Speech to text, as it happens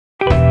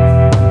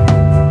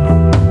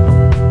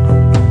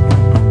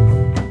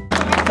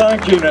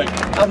Thank you, Nick.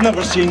 I've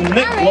never seen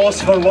Nick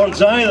lost for words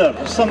either.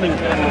 There's something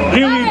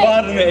really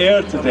bad in the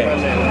air today.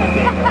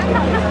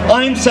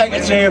 I'm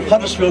Secretary of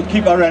Huddersfield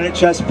Keep Our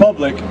NHS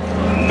Public.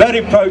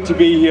 Very proud to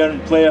be here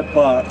and play a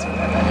part.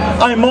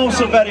 I'm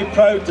also very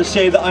proud to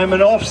say that I'm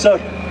an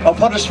officer of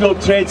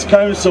Huddersfield Trades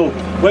Council,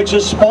 which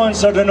has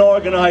sponsored and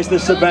organised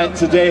this event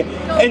today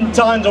in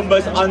tandem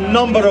with a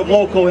number of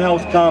local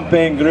health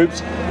campaign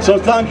groups. So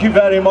thank you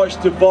very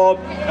much to Bob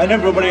and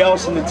everybody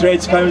else in the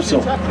Trades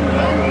Council.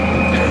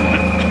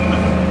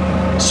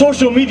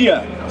 Social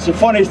media, it's a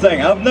funny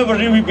thing. I've never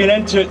really been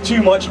into it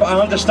too much, but I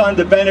understand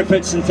the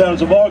benefits in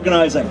terms of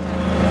organising.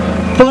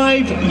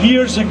 5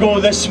 years ago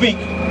this week,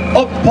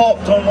 up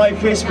popped on my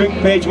Facebook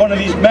page one of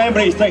these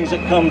memory things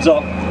that comes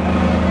up.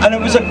 And it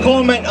was a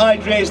comment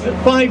I'd raised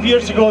that 5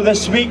 years ago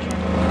this week,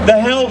 the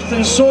Health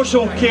and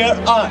Social Care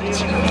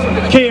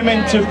Act came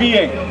into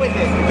being.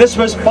 This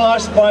was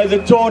passed by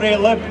the Tory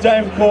Lib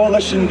Dem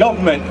coalition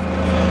government.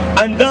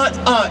 And that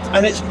act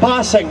and its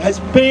passing has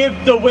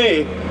paved the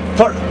way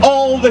for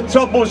all the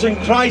troubles and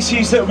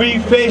crises that we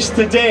face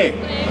today.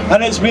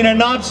 And it's been an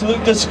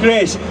absolute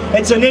disgrace.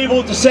 It's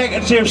enabled the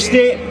Secretary of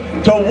State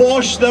to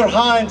wash their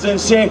hands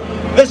and say,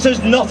 this has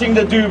nothing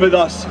to do with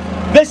us.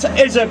 This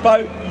is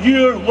about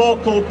your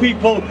local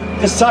people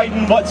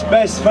deciding what's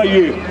best for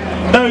you.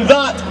 Now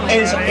that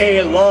is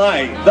a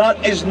lie.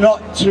 That is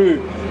not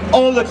true.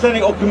 All the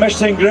clinical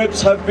commissioning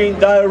groups have been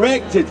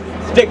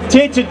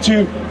dictated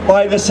to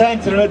by the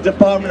Centre and the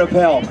Department of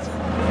Health.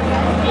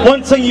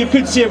 One thing you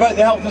could say about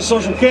the Health and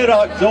Social Care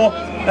Act though,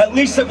 at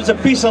least it was a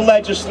piece of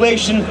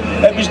legislation,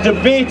 it was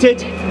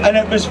debated and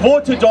it was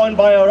voted on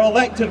by our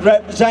elected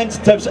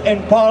representatives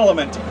in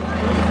Parliament.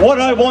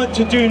 What I want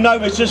to do now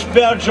is just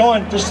verge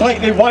on to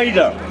slightly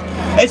wider.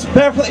 It's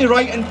perfectly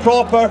right and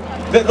proper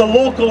that the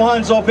local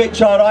hands-off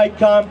HRI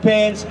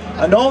campaigns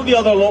and all the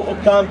other local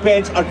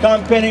campaigns are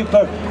campaigning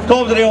for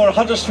Calderdale or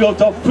Huddersfield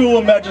to have full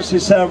emergency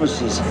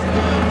services.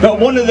 But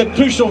one of the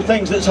crucial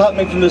things that's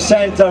happening from the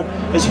centre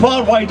is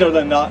far wider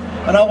than that,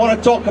 and I want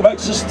to talk about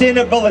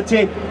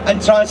sustainability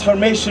and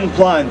transformation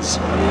plans.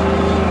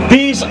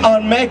 These are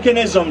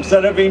mechanisms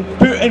that have been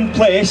put in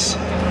place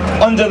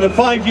under the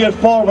 5-year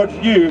forward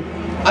view,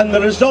 and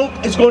the result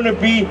is going to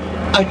be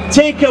a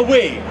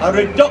takeaway, a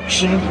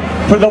reduction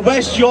for the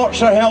West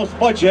Yorkshire health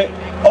budget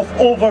of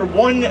over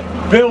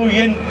 £1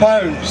 billion.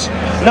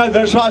 Now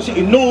there's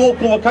absolutely no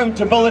local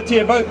accountability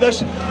about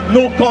this,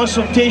 no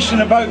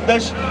consultation about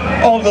this.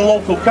 All the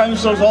local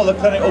councils, all the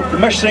clinical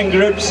commissioning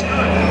groups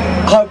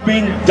have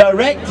been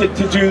directed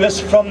to do this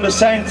from the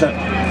centre.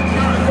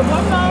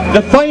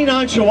 The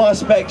financial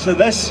aspects of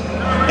this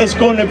is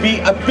going to be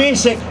a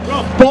basic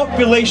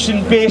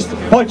population-based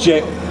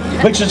budget,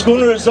 which is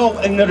going to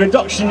result in the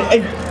reduction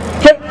in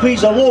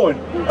Kirklees alone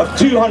of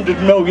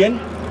 200 million,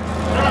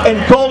 in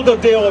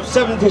Calderdale of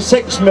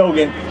 76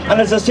 million,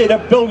 and as I said,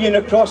 £1 billion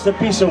across the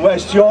piece of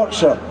West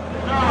Yorkshire.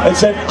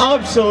 It's an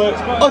absolute,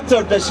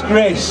 utter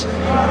disgrace.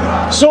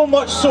 So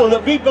much so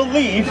that we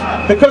believe,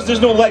 because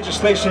there's no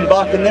legislation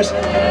backing this,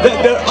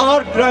 that there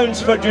are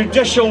grounds for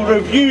judicial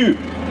review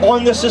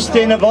on the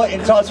Sustainability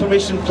and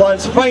Transformation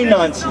Plan's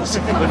finances.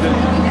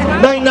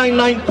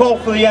 999 call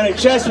for the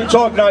NHS, which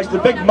organised the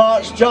big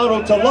march,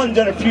 Jarrow to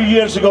London a few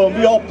years ago, and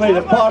we all played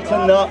a part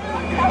in that,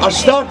 are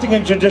starting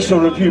a judicial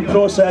review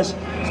process.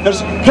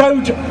 There's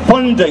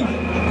crowdfunding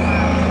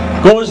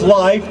goes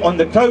live on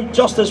the Crowd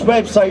Justice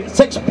website at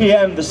 6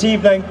 PM this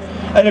evening,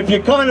 and if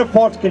you can't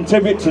afford to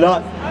contribute to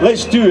that,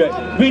 let's do it.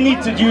 We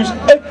need to use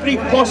every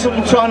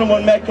possible channel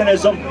and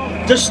mechanism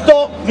to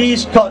stop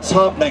these cuts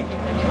happening.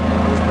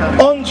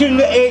 On June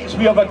the 8th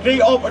we have a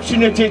great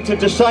opportunity to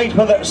decide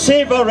whether to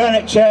save our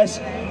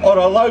NHS or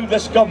allow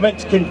this government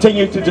to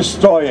continue to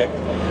destroy it.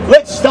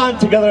 Let's stand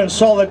together in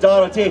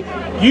solidarity,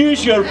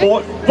 use your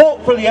vote,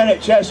 vote for the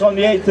NHS on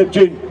the 8th of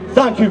June.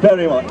 Thank you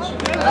very much.